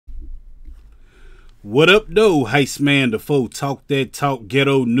What up, though? Heist man, the foe. Talk that talk,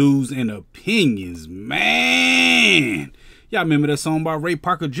 ghetto news and opinions, man. Y'all remember that song by Ray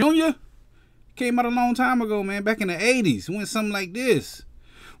Parker Jr.? Came out a long time ago, man. Back in the 80s. It went something like this.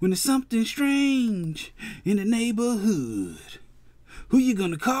 When there's something strange in the neighborhood, who you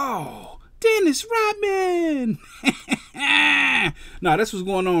gonna call? Dennis Rodman. Nah, that's what's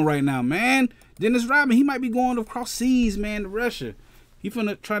going on right now, man. Dennis Rodman, he might be going across seas, man, to Russia. He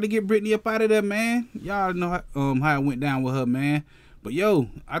finna try to get Brittney up out of there, man. Y'all know how it went down with her, man. But yo,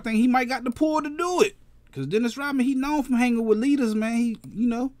 I think he might got the pull to do it. Cause Dennis Rodman, he known from hanging with leaders, man.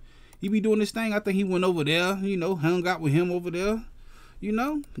 He be doing this thing. I think he went over there, hung out with him over there.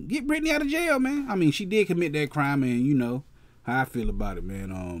 Get Brittney out of jail, man. I mean, she did commit that crime, and you know how I feel about it,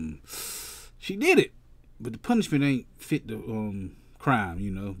 man. She did it, but the punishment ain't fit the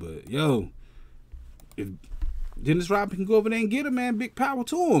crime, But yo, if Dennis Rodman can go over there and get her, man, big power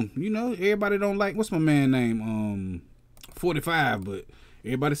to him. Everybody don't like, what's my man name? 45, but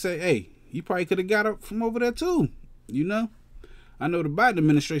everybody say, hey, he probably could have got her from over there too. I know the Biden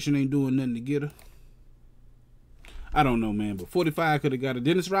administration ain't doing nothing to get her. I don't know, man, but 45 could have got her.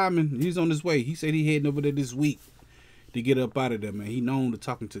 Dennis Rodman, he's on his way. He said he heading over there this week to get up out of there, man. He known to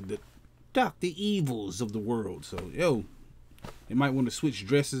talking to the Dr. Evils of the world. So, yo, they might want to switch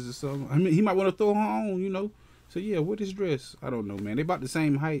dresses or something. I mean, he might want to throw her on, So, yeah, what is dress? I don't know, man. They about the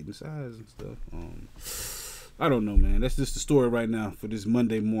same height and size and stuff. I don't know, man. That's just the story right now for this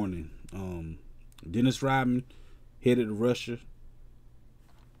Monday morning. Dennis Rodman headed to Russia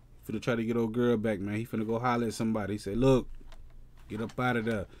for to try to get old girl back, man. He finna go holler at somebody. He said, look, get up out of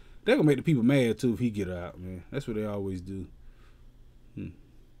there. They're gonna make the people mad, too, if he get out, man. That's what they always do. But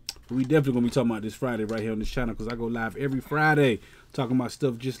we definitely gonna be talking about this Friday right here on this channel, because I go live every Friday talking about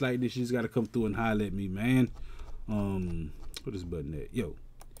stuff just like this. You just gotta come through and holler at me, man. What is button at? Yo,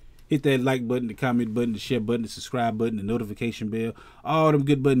 hit that like button, the comment button, the share button, the subscribe button, the notification bell. All them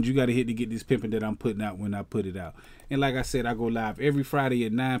good buttons you gotta hit to get this pimping that I'm putting out when I put it out. And like I said, I go live every Friday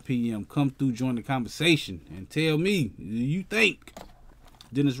at 9 p.m. Come through, join the conversation, and tell me, you think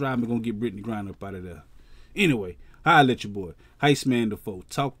Dennis Rodman gonna get Brittney Griner up out of there? Anyway, holla at your boy. Heist man, the foe.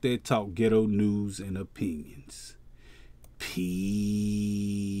 Talk that talk, ghetto news and opinions. Peace.